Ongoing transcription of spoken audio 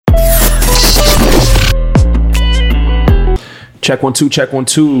Check 1 2, check 1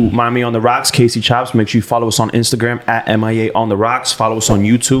 2. Miami on the Rocks, Casey Chops. Make sure you follow us on Instagram at MIA on the Rocks. Follow us on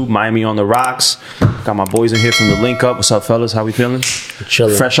YouTube, Miami on the Rocks. Got my boys in here from the Link Up. What's up, fellas? How we feeling?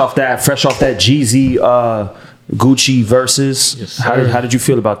 Chilling. Fresh off that Jeezy Gucci versus. Yes, how did you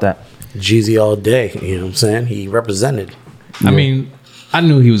feel about that? Jeezy all day. You know what I'm saying? He represented. I mean, I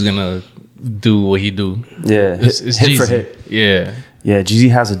knew he was gonna do what he do. Yeah, it's hit Jeezy. for hit. Yeah. Yeah, Jeezy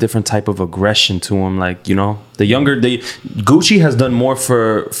has a different type of aggression to him. Like, you know, Gucci has done more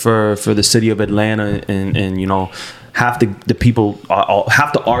for the city of Atlanta and you know, half the people,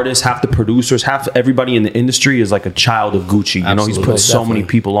 half the artists, half the producers, half everybody in the industry is like a child of Gucci. You know, he's put so many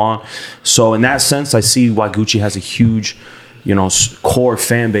people on. So in that sense, I see why Gucci has a huge, you know, core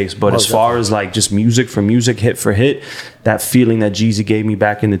fan base. But as far as like just music for music, hit for hit, that feeling that Jeezy gave me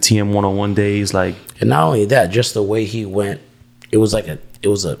back in the TM 101 days, like. And not only that, just the way he went. It was like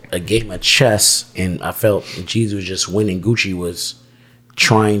a game of chess, and I felt Jeezy was just winning. Gucci was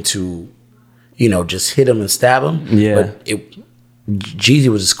trying to, you know, just hit him and stab him. Yeah. But Jeezy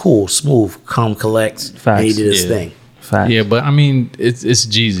was just cool, smooth, calm, collect, and he did his thing. Facts. Yeah, but I mean, it's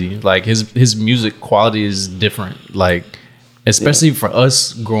Jeezy. Like his music quality is different. Like, especially for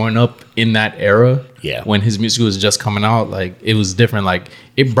us growing up in that era. Yeah. When his music was just coming out, like it was different. Like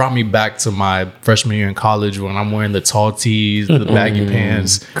it brought me back to my freshman year in college when I'm wearing the tall tees, the baggy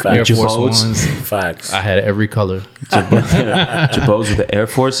pants, Air Force Ones. Facts. I had every color. Jabos with the Air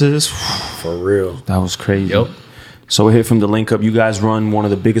Forces. For real. That was crazy. Yep. So we're here from the Link Up. You guys run one of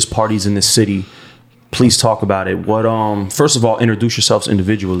the biggest parties in the city. Please talk about it. What? First of all, introduce yourselves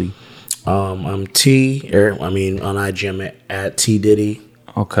individually. I'm T. On IG, I'm at T Diddy.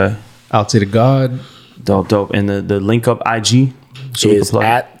 Okay. Out to the God. Dope. And the Link Up IG So is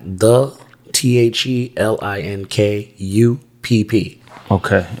at the THELINKUPP.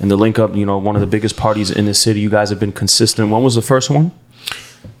 Okay. And the Link Up, you know, one of the biggest parties in the city. You guys have been consistent. When was the first one?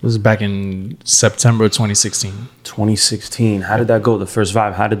 It was back in September 2016. 2016. How did that go? The first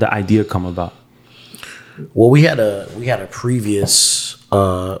vibe. How did the idea come about? Well, we had a previous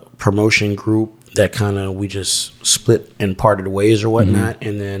promotion group that kind of we just split and parted ways or whatnot,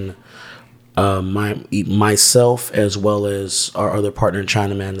 and then myself as well as our other partner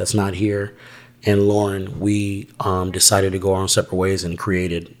Chinaman that's not here, and Lauren, we decided to go our own separate ways and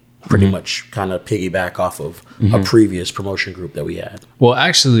created pretty much kind of piggyback off of a previous promotion group that we had. Well,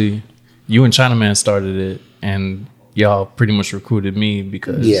 actually, you and Chinaman started it, and y'all pretty much recruited me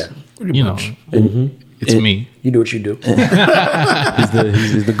because you know. It's me. You do what you do. He's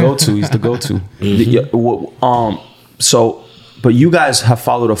the go-to. He's the go-to. So, but you guys have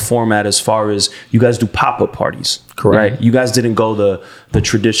followed a format as far as you guys do pop-up parties, correct? Right? You guys didn't go the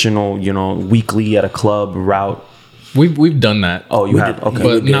traditional, you know, weekly at a club route. We've done that. Oh, you have? Okay.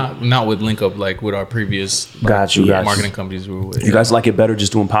 But not with Link Up, like with our previous marketing companies we were with. You guys like it better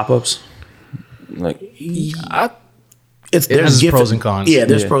just doing pop-ups? Like, there's pros and cons. Yeah,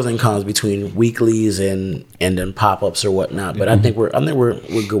 there's pros and cons between weeklies and then pop-ups or whatnot. But I think we're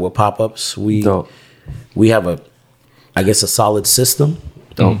good with pop-ups. We have a solid system.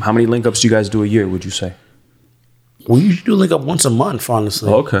 How many link ups do you guys do a year, would you say? We usually do link up once a month,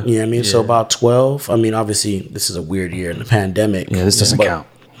 honestly. Oh, okay. You know what I mean? Yeah. So about 12. I mean, obviously this is a weird year in the pandemic. Yeah, this doesn't count.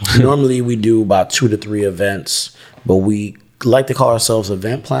 Normally we do about 2 to 3 events, but we like to call ourselves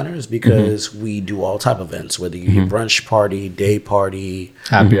event planners because we do all type of events, whether you brunch party, day party,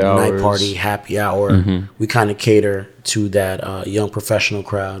 happy hours, night party, happy hour. We kind of cater to that young professional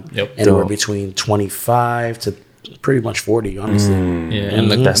crowd. Yep. And we're between 25 to pretty much 40, honestly. Yeah, and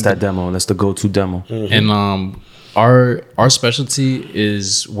that's that demo. That's the go-to demo. And our specialty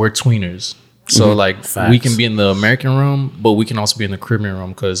is we're tweeners. So like we can be in the American room, but we can also be in the Caribbean room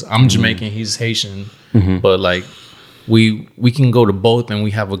because I'm Jamaican, he's Haitian, but like we can go to both and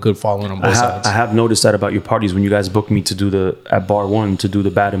we have a good following on both sides. I have noticed that about your parties when you guys booked me to do at Bar One to do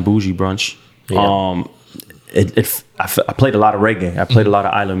the Bad and Bougie brunch. Yeah. I played a lot of reggae. I played a lot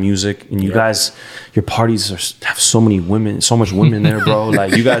of island music, and you guys, your parties have so many women, so much women there, bro.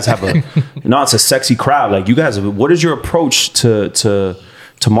 Like you guys have it's a sexy crowd. Like you guys, what is your approach to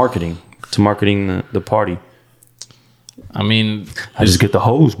marketing? To marketing the party? I mean, I just get the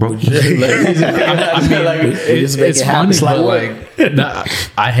hose, bro. It's funny, but like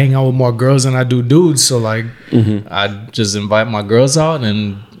I hang out with more girls than I do dudes. So like, I just invite my girls out,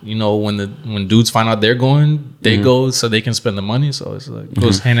 and you know, when dudes find out they're going, they go so they can spend the money. So it's like it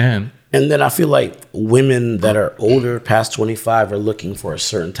goes hand in hand. And then I feel like women that are older, past 25, are looking for a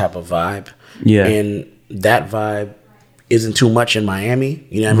certain type of vibe. Yeah, and that vibe isn't too much in Miami.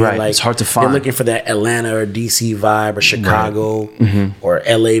 You know what I mean? Right. Like, it's hard to find. They're looking for that Atlanta or DC vibe or Chicago or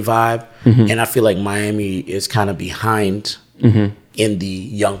LA vibe. And I feel like Miami is kind of behind in the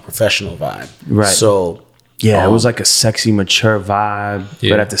young professional vibe. Right. So Yeah, it was like a sexy, mature vibe, Yeah.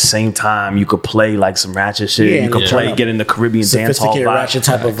 but at the same time, you could play like some ratchet shit. Yeah, you and could turn play, up get in the Caribbean dance hall sophisticated vibe. ratchet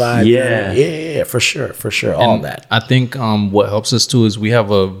type of vibe. Yeah. Yeah, for sure, all that. I think what helps us too is we have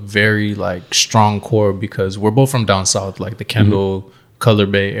a very like strong core because we're both from down south, like the Kendall, Color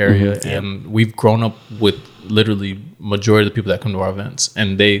Bay area, and we've grown up with literally majority of the people that come to our events,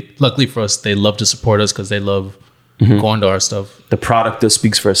 and they, luckily for us, they love to support us because they love going to our stuff. The product that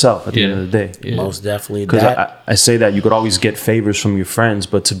speaks for itself at the end of the day. Yeah. Most definitely. Because That I say that you could always get favors from your friends,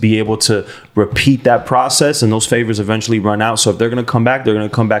 but to be able to repeat that process and those favors eventually run out. So if they're going to come back, they're going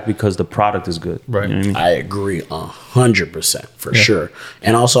to come back because the product is good. Right. You know what I mean? I agree 100% for sure.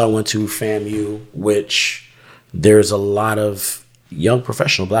 And also, I went to FAMU, which there's a lot of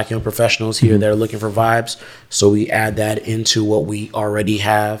black young professionals here that are looking for vibes. So we add that into what we already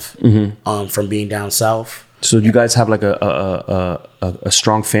have from being down south. So you guys have like a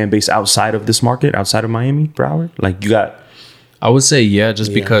strong fan base outside of this market, outside of Miami, Broward? Like you got... I would say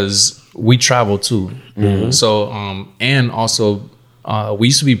just because we travel too. So and also we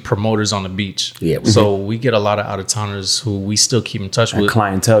used to be promoters on the beach. Yeah, so we get a lot of out of towners who we still keep in touch with.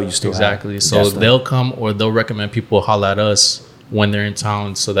 clientele you still Exactly. have. So Definitely. they'll come or they'll recommend people holler at us when they're in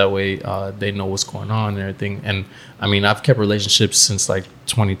town, so that way they know what's going on and everything. And I mean, I've kept relationships since like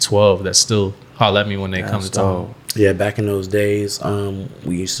 2012 that still holler at me when they come to town. Yeah, back in those days,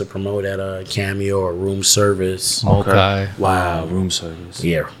 we used to promote at a Cameo or Room Service. Okay. Wow, room service.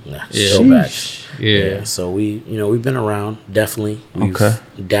 Yeah, Yeah. so back. Yeah. So we've been around, definitely. We've Okay.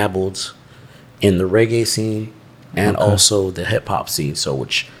 dabbled in the reggae scene and also the hip hop scene. So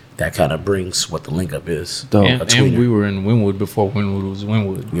which that kind of brings what the link up is. Dope. And we were in Wynwood before Wynwood was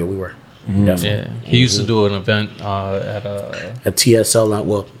Wynwood. Yeah, we were. Definitely. Yeah. He used to do an event at A TSL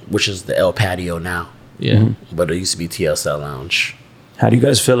Lounge, which is the El Patio now, yeah. but it used to be TSL Lounge. How do you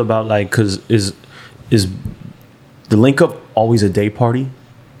guys feel about like, cause is the link up always a day party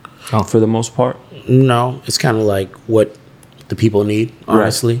for the most part? No, it's kind of like what the people need,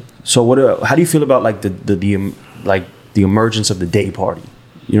 honestly. So how do you feel about like the emergence of the day party?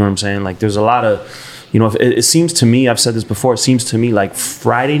 You know what I'm saying? Like there's a lot of, if it seems to me, I've said this before, it seems to me like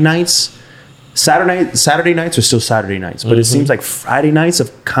Saturday nights are still Saturday nights, but it seems like Friday nights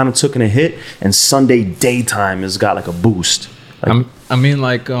have kind of taken a hit and Sunday daytime has got like a boost. Like, I mean,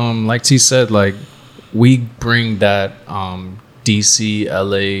 like T said, like we bring that DC,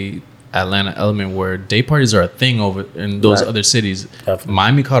 LA, Atlanta element where day parties are a thing over in those other cities. Definitely.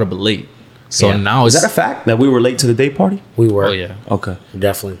 Miami caught up late. So Yeah. now is it's that a fact that we were late to the day party? We were. Oh yeah. Okay.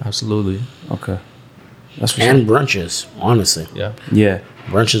 Definitely. Absolutely. Okay. That's what's And up. brunches, honestly. Yeah. Yeah.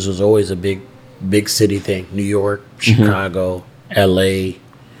 Brunches was always a big city thing. New York, Chicago, LA,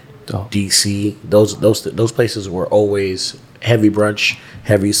 Dope. DC. Those places were always heavy brunch,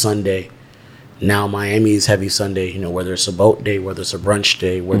 heavy Sunday. Now Miami is heavy Sunday, whether it's a boat day, whether it's a brunch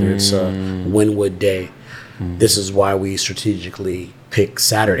day, whether it's a Wynwood day. This is why we strategically pick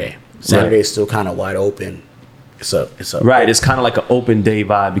Saturday. Saturday is still kind of wide open. It's a Right, it's kind of like an open day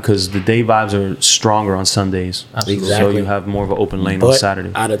vibe because the day vibes are stronger on Sundays. Absolutely. So Exactly. you have more of an open lane on But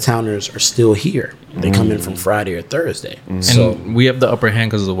Saturday. out of towners are still here. They come in from Friday or Thursday. And So we have the upper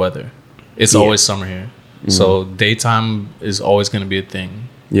hand because of the weather. It's Yeah. always summer here. So daytime is always going to be a thing.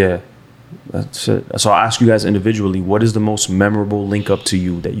 Yeah, that's it. So I'll ask you guys individually, what is the most memorable link up to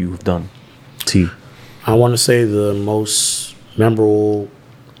you that you've done? T. I want to say the most memorable,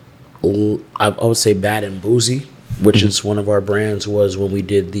 I would say Bad and Boozy, which is one of our brands, was when we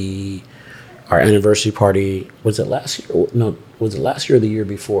did our anniversary party. Was it last year? No, was it last year or the year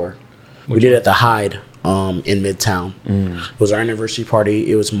before? We did it at the Hyde in Midtown. It was our anniversary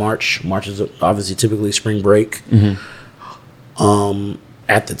party. It was March. March is obviously typically spring break.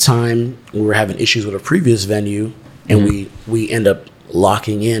 At the time, we were having issues with a previous venue, and we end up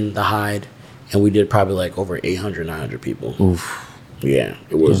locking in the Hyde, and we did probably like over 800, 900 people. Oof. Yeah,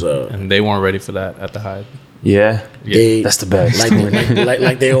 it was. And they weren't ready for that at the Hyde. Yeah, They, that's the best.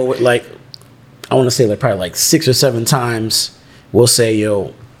 like they always like. I want to say like probably like 6 or 7 times. We'll say,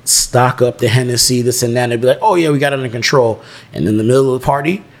 "Yo, stock up the Hennessy, this and that." And they'd be like, "Oh yeah, we got it under control." And in the middle of the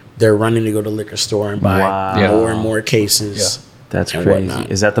party, they're running to go to the liquor store and buy Wow. Yeah. more and more cases. That's and crazy.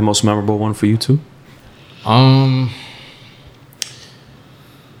 whatnot. Is that the most memorable one for you too? I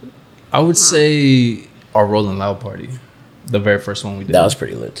would say our Rolling Loud party, the very first one we did. That was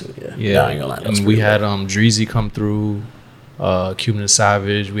pretty lit too. Yeah, yeah. Nah, I ain't gonna lie, that was And we pretty had lit. Dreezy come through, Cuban and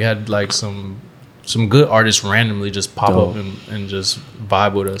Savage. We had like some good artists randomly just pop Dope. up and just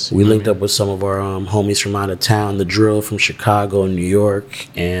vibe with us. We linked up with some of our homies from out of town, The Drill from Chicago and New York,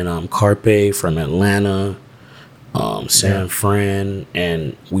 and Carpe from Atlanta. San Fran,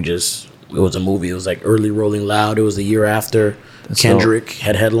 and it was a movie. It was like Early Rolling Loud. It was the year after Kendrick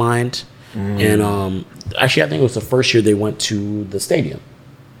had headlined. And actually, I think it was the first year they went to the stadium,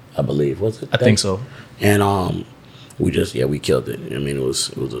 I believe. Was it? I think so. And we killed it. I mean, it was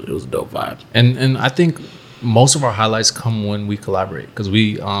a dope vibe. And I think most of our highlights come when we collaborate, because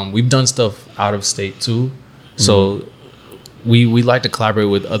we've done stuff out of state too. So we like to collaborate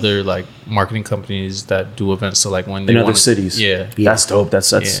with other like marketing companies that do events. So like when they in other cities. Yeah. That's dope.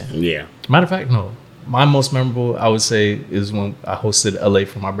 That's Yeah. Matter of fact, no. My most memorable, I would say, is when I hosted LA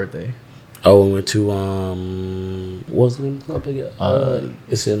for my birthday. Oh, we went to what's the name of the club again?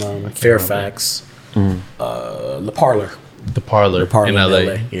 It's in Fairfax. The Parlor. The Parlor in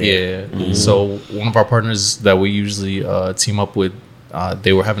LA. Yeah. Yeah. So one of our partners that we usually team up with,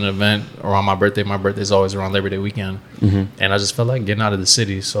 they were having an event around my birthday. My birthday is always around Labor Day weekend. And I just felt like getting out of the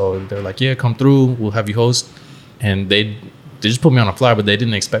city. So they're like, yeah, come through. We'll have you host. And they just put me on a flyer, but they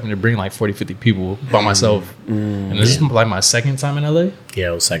didn't expect me to bring like 40, 50 people by myself. And this is like my second time in LA. Yeah,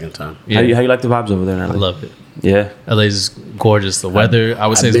 it was second time. Yeah. How you like the vibes over there in LA? I love it. Yeah. LA's gorgeous. The weather, I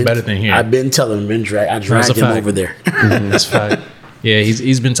would say, is better than here. I've been telling him, I dragged him over there. That's fact. Yeah,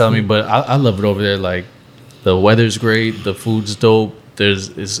 he's been telling me, but I love it over there. Like, the weather's great, the food's dope. It's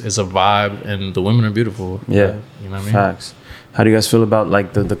a vibe, and the women are beautiful. Yeah, you know what I mean. Facts. How do you guys feel about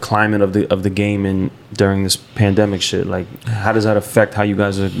like the climate of the game and during this pandemic shit? Like, how does that affect how you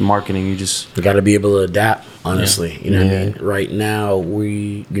guys are marketing? You got to be able to adapt. Honestly, you know what I mean. Right now,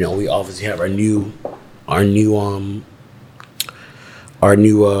 we obviously have our new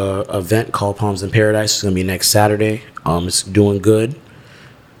event called Palms in Paradise. It's gonna be next Saturday. It's doing good.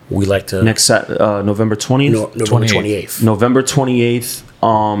 We like to November 20th? November 28th. November 28th.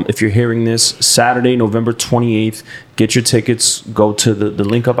 If you're hearing this, Saturday, November 28th, get your tickets. Go to the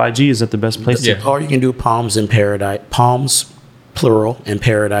link up IG. Is that the best place? Yeah. Or you can do Palms in Paradise, Palms plural and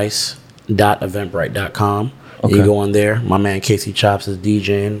paradise.eventbrite.com. Okay. You go on there. My man Casey Chops is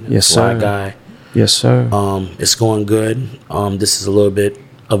DJing. Yes, sir. Guy. Yes, sir. It's going good. This is a little bit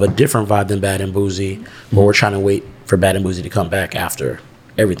of a different vibe than Bad and Boozy, but we're trying to wait for Bad and Boozy to come back after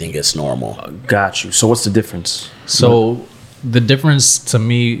everything gets normal. Got you. So what's the difference? So the difference to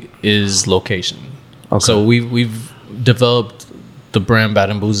me is location. Okay. So we've developed the brand Bad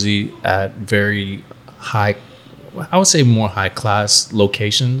and Boozy at very high, I would say more high class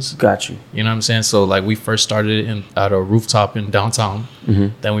locations. Got you. You know what I'm saying? So like we first started at a rooftop in downtown.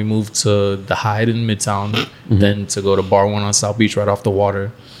 Then we moved to the Hyde in Midtown. Then to go to Bar One on South Beach right off the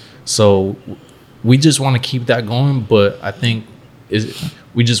water. So we just want to keep that going, but I think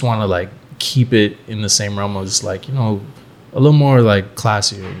we just want to like keep it in the same realm of just like, a little more like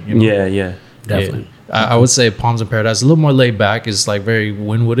classier. Yeah, definitely. Yeah. I would say Palms in Paradise a little more laid back. It's like very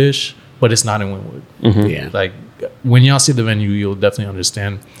Wynwood-ish, but it's not in Wynwood. Yeah, like when y'all see the venue, you'll definitely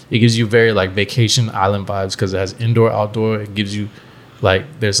understand. It gives you very like vacation island vibes because it has indoor, outdoor. It gives you like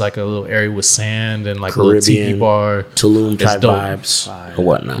there's like a little area with sand and like Caribbean, a little tiki bar, Tulum type vibes or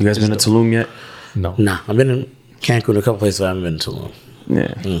whatnot. You guys been to Tulum yet? No. Nah, I've been in Cancun, a couple places. I haven't been to Tulum.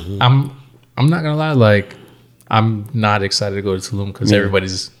 Yeah. I'm not gonna lie, like I'm not excited to go to Tulum because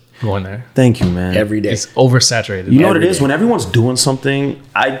everybody's going there Thank you, man. Every day. It's oversaturated. You know what it is? When everyone's doing something,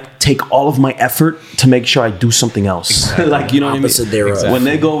 I take all of my effort to make sure I do something else. Exactly. Like, you know Opposite what I mean? thereof. When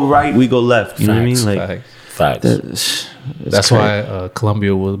they go right, we go left. You know what I mean? Facts. Like, Facts. That's why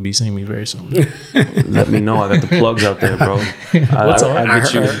Columbia will be seeing me very soon. let me know. I got the plugs out there, bro. What's on? I'll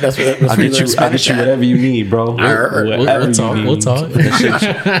get you. I'll get you whatever you need, bro. Whatever We'll talk. you We'll need. talk.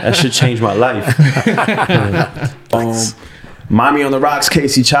 That should change my life. Mommy on the Rocks,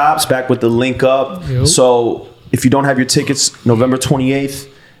 Casey Chops, back with the link up. Yep. So if you don't have your tickets, November 28th,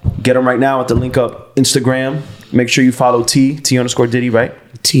 get them right now at the link up Instagram. Make sure you follow T_Diddy, right?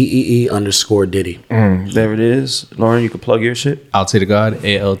 TEE_Diddy. There it is. Lauren, you can plug your shit. Alti to God,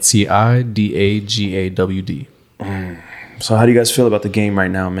 ALTIDAGAWD. So how do you guys feel about the game right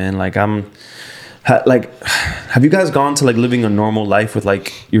now, man? Like have you guys gone to like living a normal life with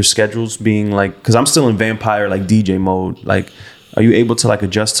like your schedules being like, because I'm still in vampire like DJ mode. Like, are you able to like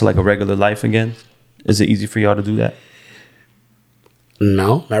adjust to like a regular life again? Is it easy for y'all to do that?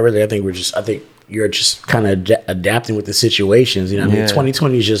 No, not really. I think you're just kind of adapting with the situations. You know what I mean?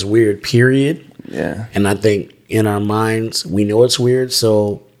 2020 is just weird, period. Yeah. And I think in our minds, we know it's weird.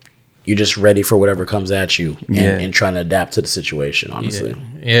 So you're just ready for whatever comes at you and trying to adapt to the situation, honestly.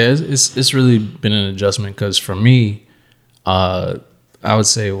 Yeah, it's really been an adjustment because for me, I would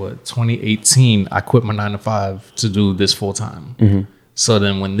say 2018, I quit my 9-to-5 to do this full time. So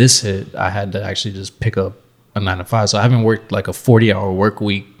then when this hit, I had to actually just pick up a 9-to-5. So I haven't worked like a 40-hour work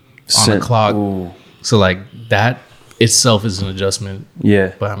week on the clock So like that itself is an adjustment.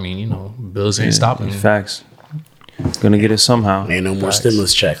 Yeah. But I mean, you know, bills ain't stopping. Facts. Gonna get it somehow. Ain't no more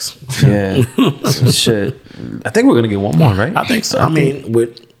stimulus checks. Yeah. Shit. I think we're gonna get one more, right? I think so. I mean,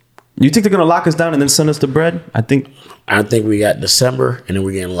 you think they're gonna lock us down and then send us the bread? I think we got December and then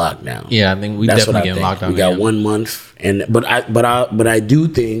we're getting locked down. Yeah, I think we That's definitely getting locked down. We got again. 1 month, but I do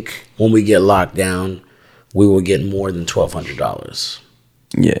think when we get locked down, we will get more than $1,200.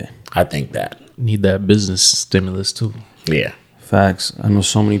 yeah. I think that. Need that business stimulus too. Yeah. Facts. I know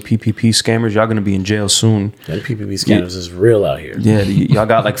so many PPP scammers. Y'all gonna be in jail soon. Them PPP scammers is real out here. Yeah, y'all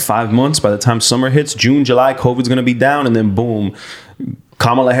got like 5 months. By the time summer hits, June, July, COVID's gonna be down, and then boom,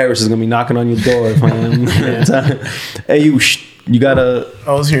 Kamala Harris is gonna be knocking on your door, man. Hey, you gotta.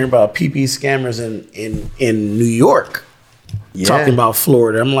 I was hearing about PP scammers in New York, talking about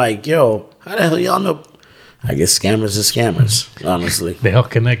Florida. I'm like, yo, how the hell y'all know? I guess scammers are scammers, honestly. They all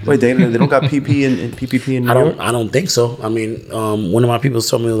connected. Wait, they don't got PP and PPP in New York? I don't think so. I mean, one of my people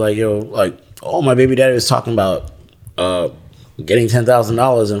told me like, yo, like, oh, my baby daddy was talking about getting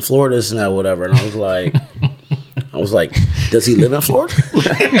 $10,000 in Florida, this and that, whatever. And I was like, does he live in Florida?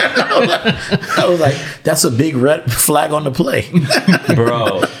 I was like, that's a big red flag on the play.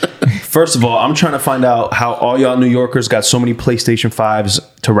 Bro. First of all, I'm trying to find out how all y'all New Yorkers got so many PlayStation 5s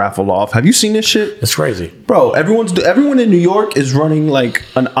to raffle off. Have you seen this shit? It's crazy. Bro, everyone in New York is running like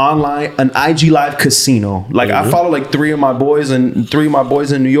an IG Live casino. Like I follow like three of my boys in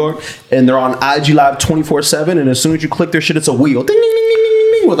New York, and they're on IG Live 24/7. And as soon as you click their shit, it's a wheel, ding, ding, ding, ding,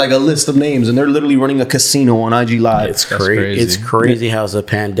 ding, ding, with like a list of names, and they're literally running a casino on IG Live. It's crazy. crazy. It's crazy how it's a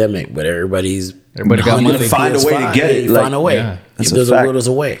pandemic, but everybody got money. Find a way to get it. You Like, find a way. yeah, If that's a there's a fact. will, there's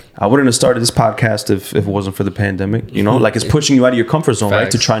a way. I wouldn't have started this podcast if it wasn't for the pandemic. You know, like it's pushing you out of your comfort zone, right?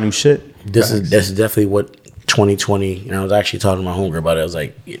 Facts. To try new shit. This is definitely what 2020. And I was actually talking to my homegirl about it. I was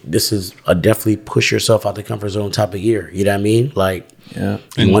like, this is a definitely push yourself out the comfort zone type of year. You know what I mean? Like, Yeah.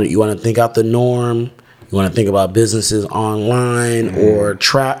 you want to think out the norm. You want to think about businesses online or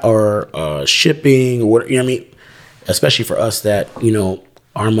shipping or what, you know what I mean? Especially for us that, you know,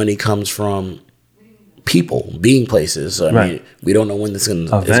 our money comes from people being places. So, I Right. mean, we don't know when this is going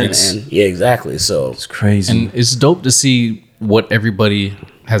to Events. end. Yeah, exactly. So It's crazy. And it's dope to see what everybody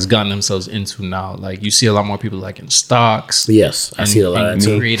has gotten themselves into now. Like you see a lot more people like in stocks. yes, I and, see a lot of and that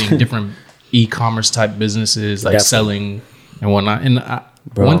too. creating different e-commerce type businesses, like Definitely. selling and whatnot. And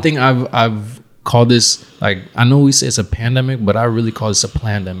one thing I've called this, like I know we say it's a pandemic, but I really call this a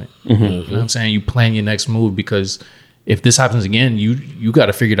plandemic. You know what I'm saying? You plan your next move because if this happens again, you got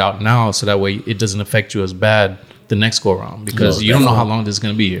to figure it out now so that way it doesn't affect you as bad the next go around because you don't know how long this is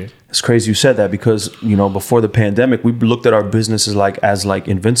going to be here. It's crazy you said that because, you know, before the pandemic, we looked at our businesses as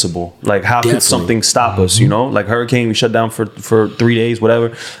invincible. Like, how could something stop us, you know? Like, hurricane, we shut down for 3 days,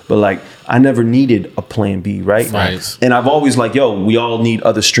 whatever. But, like, I never needed a plan B, right? Right. And I've always, like, we all need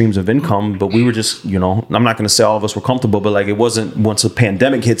other streams of income. But we were just, you know, I'm not going to say all of us were comfortable, but, like, it wasn't once a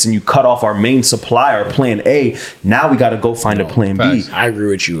pandemic hits and you cut off our main supplier, plan A, now we got to go find a plan facts. B. I agree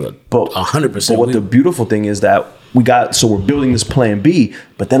with you But 100%. But what the beautiful thing is that we're building this plan B,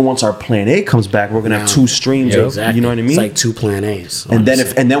 but then once our plan A comes back, we're gonna have two streams of, exactly. you know what I mean? It's like two plan A's. and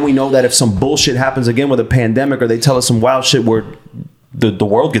then we know that if some bullshit happens again with a pandemic or they tell us some wild shit where the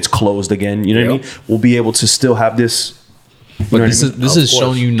world gets closed again, you know what I mean? We'll be able to still have this. But know this what I mean? is Of showing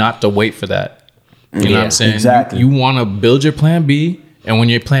course. you not to wait for that. You know what Yeah, I'm saying? exactly. You want to build your plan B, and when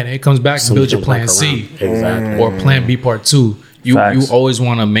your plan A comes back, build your comes plan back C. around. Exactly. Or plan B part 2. You Facts. always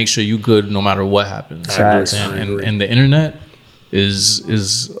want to make sure you good no matter what happens. You know what I'm Facts. saying? I agree. And the internet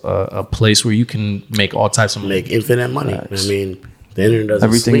is a place where you can make all types of money. Make infinite money. I mean, the internet doesn't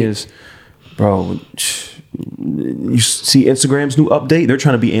Everything sleep. is, bro. You see Instagram's new update? They're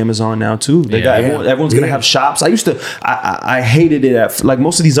trying to be Amazon now too. They got everyone's gonna have shops. I hated it at like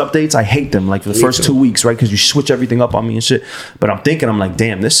most of these updates. I hate them like for the first 2 weeks, right? Because you switch everything up on me and shit. But I'm like,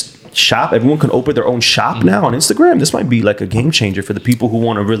 damn, this shop. Everyone can open their own shop now on Instagram. This might be like a game changer for the people who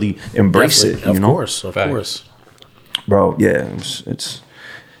want to really embrace it. You Of know, course, of course. bro. Yeah, it's.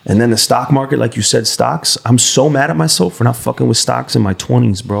 And then the stock market, like you said, stocks. I'm so mad at myself for not fucking with stocks in my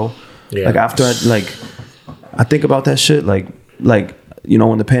 20s, bro. Yeah. Like after I think about that shit, like you know,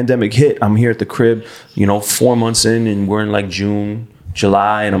 when the pandemic hit, I'm here at the crib, you know, 4 months in, and we're in like June,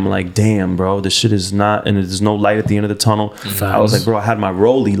 July, and I'm like, damn, bro, this shit is not, and there's no light at the end of the tunnel. I was like, bro, I had my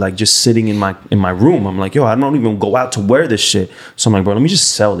rollie like just sitting in my room. I'm like, yo, I don't even go out to wear this shit. So I'm like, bro, let me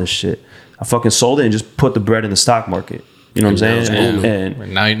just sell this shit. I fucking sold it and just put the bread in the stock market. You know what I'm saying?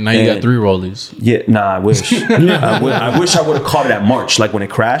 And Now you got 3 rollies. yeah, nah, I wish. I wish I would have caught it at March, like when it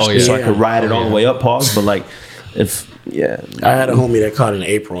crashed, Oh, yeah. so I could ride it all the way up. Pause, but like, I I had a homie that caught in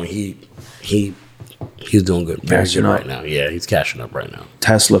April, and he He's doing good. Very Cashing good up. right now. Yeah, he's cashing up right now.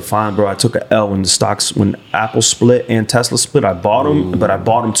 Tesla, fine, bro. I took an L when the stocks, when Apple split and Tesla split. I bought them, but I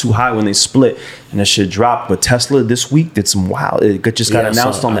bought them too high when they split, and that shit dropped. But Tesla this week did some wild. It just got Yeah, I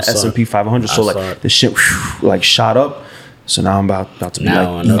announced saw on it. the I saw S&P it. 500. So I saw like it. the shit like shot up. So now I'm about to be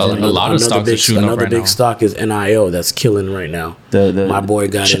Now like another, a lot of stocks are shooting up another right big now. stock is NIO that's killing right now. My boy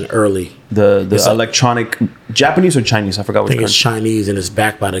got in early. the It's like- electronic Japanese or Chinese. I forgot I which think it's country. Chinese and it's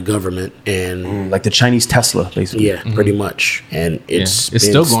backed by the government and Like the Chinese Tesla, basically. yeah, pretty much. And It's it's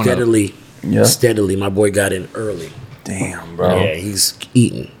been still going up. Yeah. steadily. My boy got in early. Damn, bro. Yeah, he's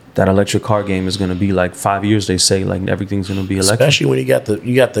eating. That electric car game is gonna be like 5 years. They say like everything's gonna be electric. Especially when you got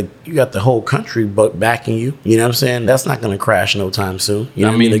the whole country backing you. You know what I'm saying? That's not going to crash no time soon. You know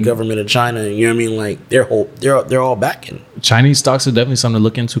what I mean? The government of China. You know what I mean? Like they're all backing. Chinese stocks are definitely something to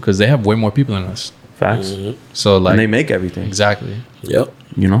look into because they have way more people than us. Facts. So like And they make everything. exactly. Yep.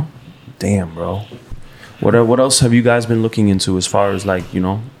 You know? Damn, bro. What else have you guys been looking into as far as like, you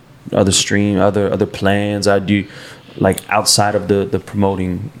know, other plans? I do like outside of the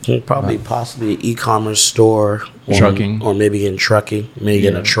promoting. Probably possibly an e-commerce store, Trucking. or maybe in trucking, maybe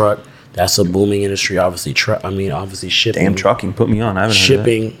in a truck. That's a booming industry. Obviously, obviously shipping. Damn, trucking put me on. I haven't heard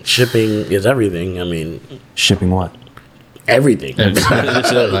of Shipping is everything. I mean, that. Shipping what? everything.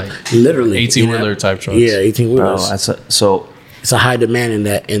 Like Literally, 18-wheeler type trucks. Yeah, 18 Bro, wheelers. so It's a high demand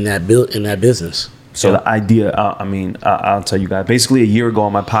in that business. So the idea, I'll tell you guys. Basically, a year ago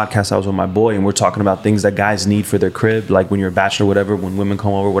on my podcast, I was with my boy, and we're talking about things that guys need for their crib, like when you're a bachelor, whatever, when women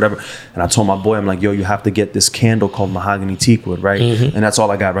come over, whatever. And I told my boy, I'm like, yo, you have to get this candle called mahogany teakwood, right? And that's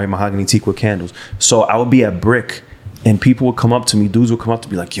all I got, right? Mahogany teakwood candles. So I would be at Brick, and people would come up to me, dudes would come up to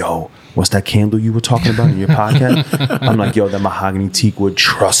me like, yo, what's that candle you were talking about in your podcast? I'm like, yo, that mahogany teakwood,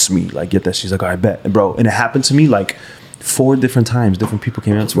 trust me. Like, get that. She's like, all right, bet. And bro, and it happened to me like 4 different times. Different people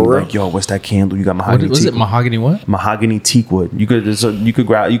came up to me For real? like, yo, what's that candle? You got What mahogany was it? teakwood. Mahogany what? Mahogany teakwood. You could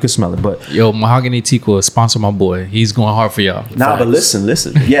grab, you could smell it, but Yo, Mahogany Teakwood, sponsor my boy. He's going hard for y'all. nah. But listen.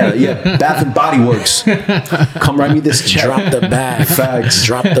 Yeah. Bath and Body Works. Come write me this check. Drop the bag. Facts.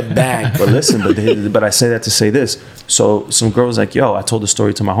 Drop the bag. But listen, but I say that to say this. So some girl was like, yo, I told the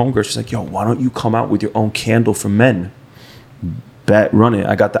story to my homegirl. She's like, yo, why don't you come out with your own candle for men? Bet, run it.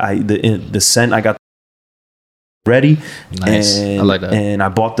 I got the scent. I got ready. Nice. And, I like that. And I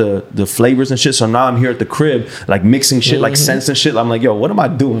bought the flavors and shit. So now I'm here at the crib, like mixing shit, like scents and shit. I'm like, yo, what am I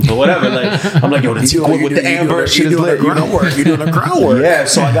doing? But whatever. Like, I'm like, yo, the teakwood with the amber shit is lit. You're doing the groundwork. Yeah,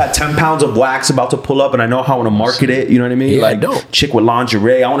 so I got 10 pounds of wax about to pull up, and I know how I want to market it. You know what I mean? Yeah, like, dope. chick with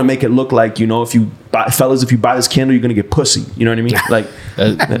lingerie. I want to make it look like, you know, if you buy this candle, you're gonna get pussy. You know what I mean? Like,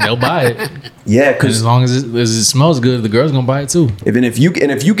 They'll buy it. yeah, And because as long as it smells good, the girl's gonna buy it too. if you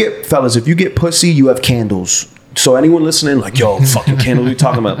get pussy, you have candles. So anyone listening, like, yo, fucking candle, you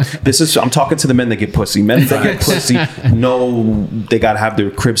talking about? I'm talking to the men that get pussy. Men that get pussy know they gotta have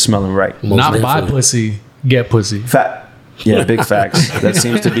their crib smelling right. Not buy definitely. pussy, get pussy, Yeah, big facts. That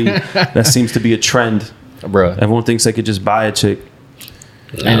seems to be a trend. bruh. Everyone thinks they could just buy a chick.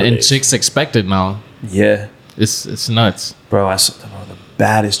 And Nowadays. chicks expect it now. Yeah. It's nuts. Bro, I saw the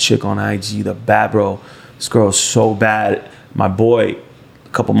baddest chick on IG. Bro. This girl's so bad. My boy, a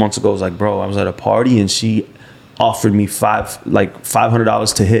couple months ago, was like, bro, I was at a party and she offered me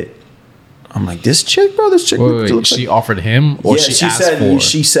 $500 to hit. I'm like, this chick, bro, Wait, looks she like. offered him, or Yeah, she asked said for?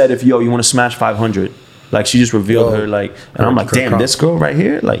 she said if you want to smash 500. Like she just revealed her like, and I'm like, damn, this girl right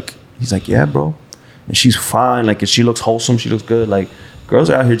here. Like he's like, yeah, bro, and she's fine. Like, and she looks wholesome. She looks good. Like girls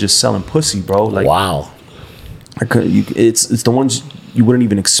are out here just selling pussy, bro. Like Wow. It's the ones you wouldn't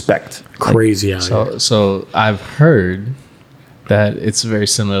even expect. Crazy out here. So I've heard that it's very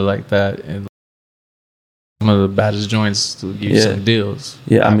similar like that, and some of the baddest joints to give you Yeah. some deals.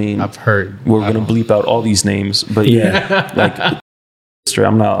 Yeah, I mean, I've heard. We're gonna bleep out all these names, but yeah, like straight.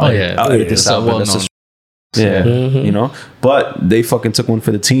 I'm not. Oh, yeah. I'll edit this So out. But that's well-known. just, yeah, you know. But they fucking took one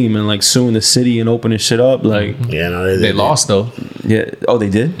for the team and like suing the city and opening shit up. Like, Yeah, no, They lost though. yeah. Oh, they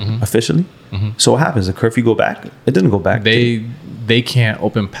did officially. So what happens? The curfew go back? It didn't go back. They can't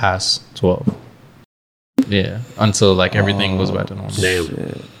open past 12. Yeah, until like everything goes back to normal.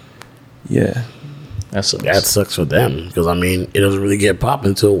 Damn. Yeah, That sucks. That sucks for them because I mean it doesn't really get popping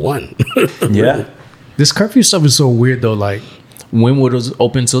until 1. yeah. This curfew stuff is so weird though. Like Wynwood was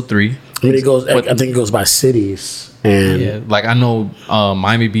open till 3. I mean, it goes. I think it goes by cities, and Yeah, like I know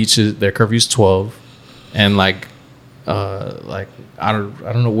Miami Beach their curfew's 12, and like I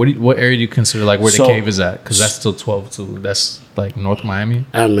don't know what area do you consider like where So- the cave is at, because that's still 12 too. That's like North Miami.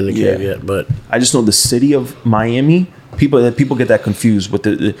 I haven't been to cave Yeah. yet, but I just know the city of Miami. People get that confused with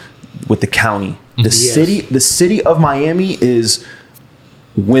the county. The city of Miami is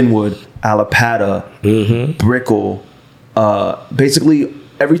Winwood, Alapata, Brickell, basically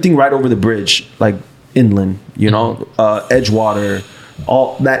everything right over the bridge, like inland, you know, Edgewater,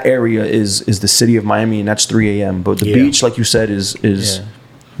 all that area is the city of Miami, and that's 3 a.m. But the beach, like you said, is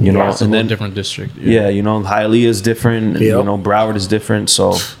you know, it's a and then different district. yeah, you know, Hialeah is different, and, you know, Broward is different.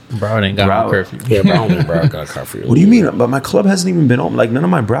 So Broward ain't got no curfew. Yeah, Broward got curfew. what do you mean? But my club hasn't even been open. Like none of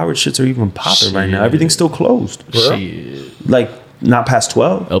my Broward shits are even popping right now. Everything's still closed. Shit. Like not past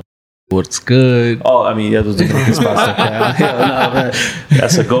 12. What's good? Oh, I mean, yeah, those are the spots.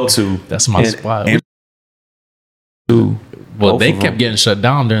 That's a go-to. That's my spot. Well, Well, they kept getting shut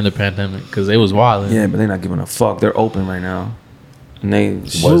down during the pandemic because they was wilding. yeah, but they're not giving a fuck. They're open right now, and they.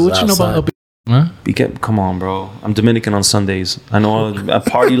 What you know about Huh? Come on, bro. I'm Dominican on Sundays. I know a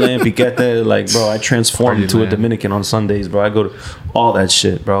party land, Piquete. Like, bro, I transform Party into a land. Dominican on Sundays, bro. I go to all that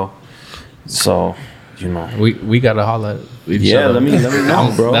shit, bro. So, you know. We gotta holler at each Yeah, other. let me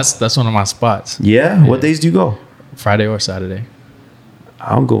know, bro. That's one of my spots. Yeah? What days do you go? Friday or Saturday.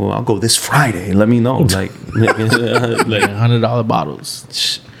 I'll go this Friday. Let me know. Like, like $100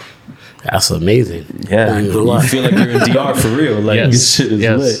 bottles. That's amazing. yeah. I ain't gonna You lie. feel like you're in DR for real. Like, this shit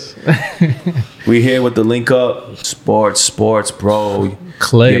is lit. We here with the link up. Sports, bro.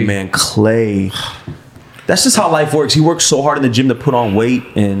 Clay. Your man Clay. That's just how life works. He worked so hard in the gym to put on weight,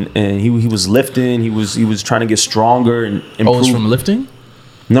 and he was lifting. He was trying to get stronger and improve. Oh, it's from lifting?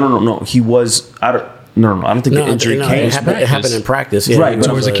 No. He was. I don't think the injury came. It happened in practice. Yeah, Right, but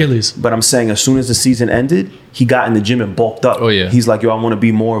Towards Achilles. But I'm saying, as soon as the season ended, he got in the gym and bulked up. Oh, yeah. He's like, yo, I want to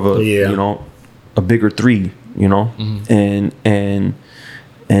be more of a, Yeah. you know, a bigger three, you know,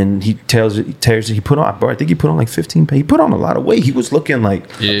 and he he put on, bro. I think he put on like 15 pounds. He put on a lot of weight. He was looking like,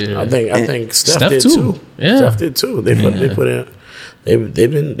 Yeah. I think Steph Steph did too. too. Yeah. Steph did too. They put in. They've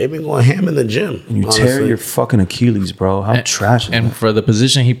been going ham in the gym. you tear your fucking Achilles, bro. How trash is And that? for the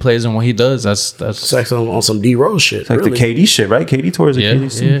position he plays and what he does, that's It's like on some D Rose shit. It's like really. the KD shit, right? KD tore his Yeah,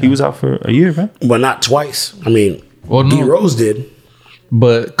 Achilles. yeah. He was out for a year, right? but not twice. I mean, Well, no. D Rose did.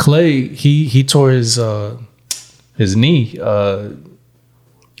 But Clay, he tore his knee.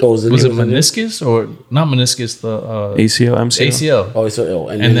 Was it meniscus or not meniscus? The ACL, MCL. ACL. Oh, so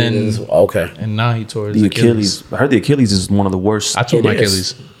And then then- okay. And now he tore his The Achilles. I heard the Achilles is one of the worst. I tore It my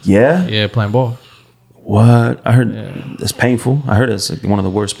is. Achilles. Yeah? Yeah, playing ball. What? I heard it's painful. I heard it's like one of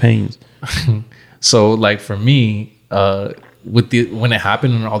the worst pains. So like for me, when it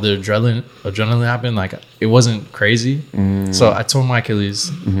happened and all the adrenaline happened, like it wasn't crazy. So I tore my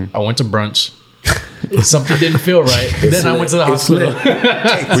Achilles. I went to brunch. Something didn't feel right. Then I went to the hospital.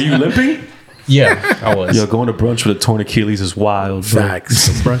 Were you limping? Yeah, I was. Yo, going to brunch with a torn Achilles is wild. Bro. Facts.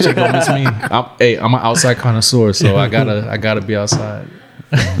 Brunch ain't gonna miss me. I'm an outside connoisseur, so I gotta be outside.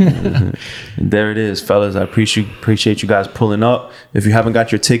 There it is, fellas. I appreciate you guys pulling up. If you haven't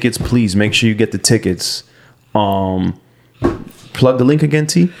got your tickets, please make sure you get the tickets. Plug the link again,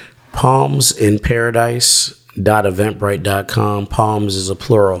 T. palmsinparadise.eventbrite.com. Palms is a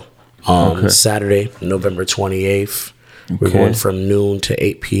plural. Saturday, November 28th. We're Okay. going from noon to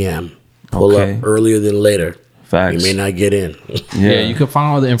 8 p.m. Pull Okay. up earlier than later. Facts. You may not get in. Yeah, you can find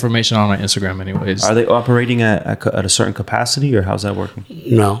all the information on our Instagram, anyways. Are they operating at a certain capacity, or how's that working?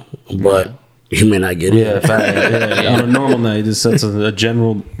 No, but you may not get Yeah, in. fact. Yeah. On a normal night, just that's a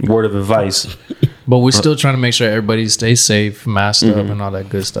general word of advice. But we're still trying to make sure everybody stays safe, masked up, and all that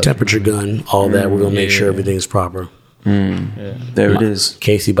good stuff. Temperature gun, all that. We're going to make sure everything's proper. There it is.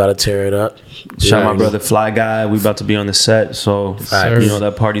 Casey about to tear it up. Shout Yeah. my brother Fly Guy. We about to be on the set, so sir. you know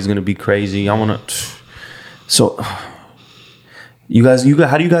that party's gonna be crazy. I wanna. So, you guys,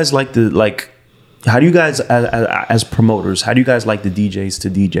 how do you guys like the How do you guys as promoters? How do you guys like the DJs to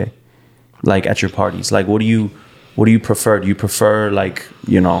DJ, like at your parties? Like, what do you prefer? Do you prefer like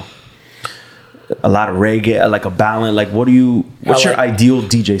a lot of reggae, like a balance? Like, what's your ideal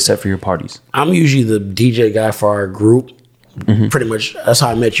DJ set for your parties? I'm usually the DJ guy for our group. Pretty much, that's how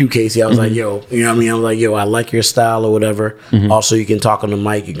I met you, Casey. I was like, yo, you know what I mean? I'm like, yo, I like your style or whatever. Also, you can talk on the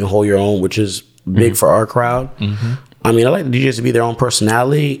mic, you can hold your own, which is big for our crowd. I mean, I like the DJs to be their own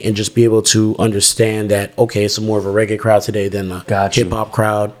personality and just be able to understand that, okay, it's more of a reggae crowd today than a Got you. hip hop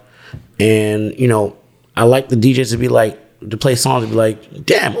crowd. And, I like the DJs to be like, to play songs and be like,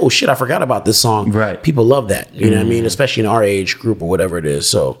 damn, oh shit, I forgot about this song. Right. People love that. You know what I mean? Especially in our age group or whatever it is.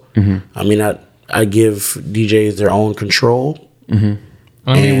 So, I mean, I give DJs their own control.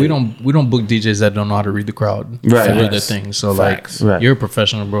 I mean, we don't book DJs that don't know how to read the crowd Right. for their Facts. thing. So Facts. like, Right. you're a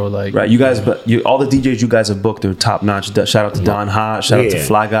professional, bro. Like, Right, you guys, but all the DJs you guys have booked are top notch. Shout out to Don Hot. Shout out to Yeah.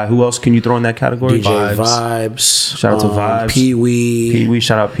 Fly Guy. Who else can you throw in that category? DJ Vibes. Shout out to Vibes. Pee Wee. Pee Wee.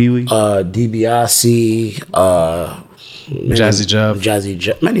 Shout out Pee Wee. DiBiase. Jazzy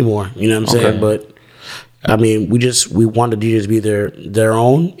Jeff, many more. You know what I'm saying? But I mean, we want the DJs to be their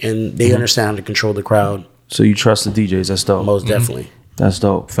own, and they understand how to control the crowd. So you trust the DJs? That's dope. Most definitely. That's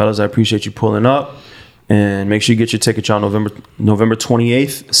dope, fellas. I appreciate you pulling up, and make sure you get your tickets on November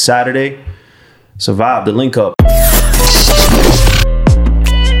 28th, Saturday. Survive the link up.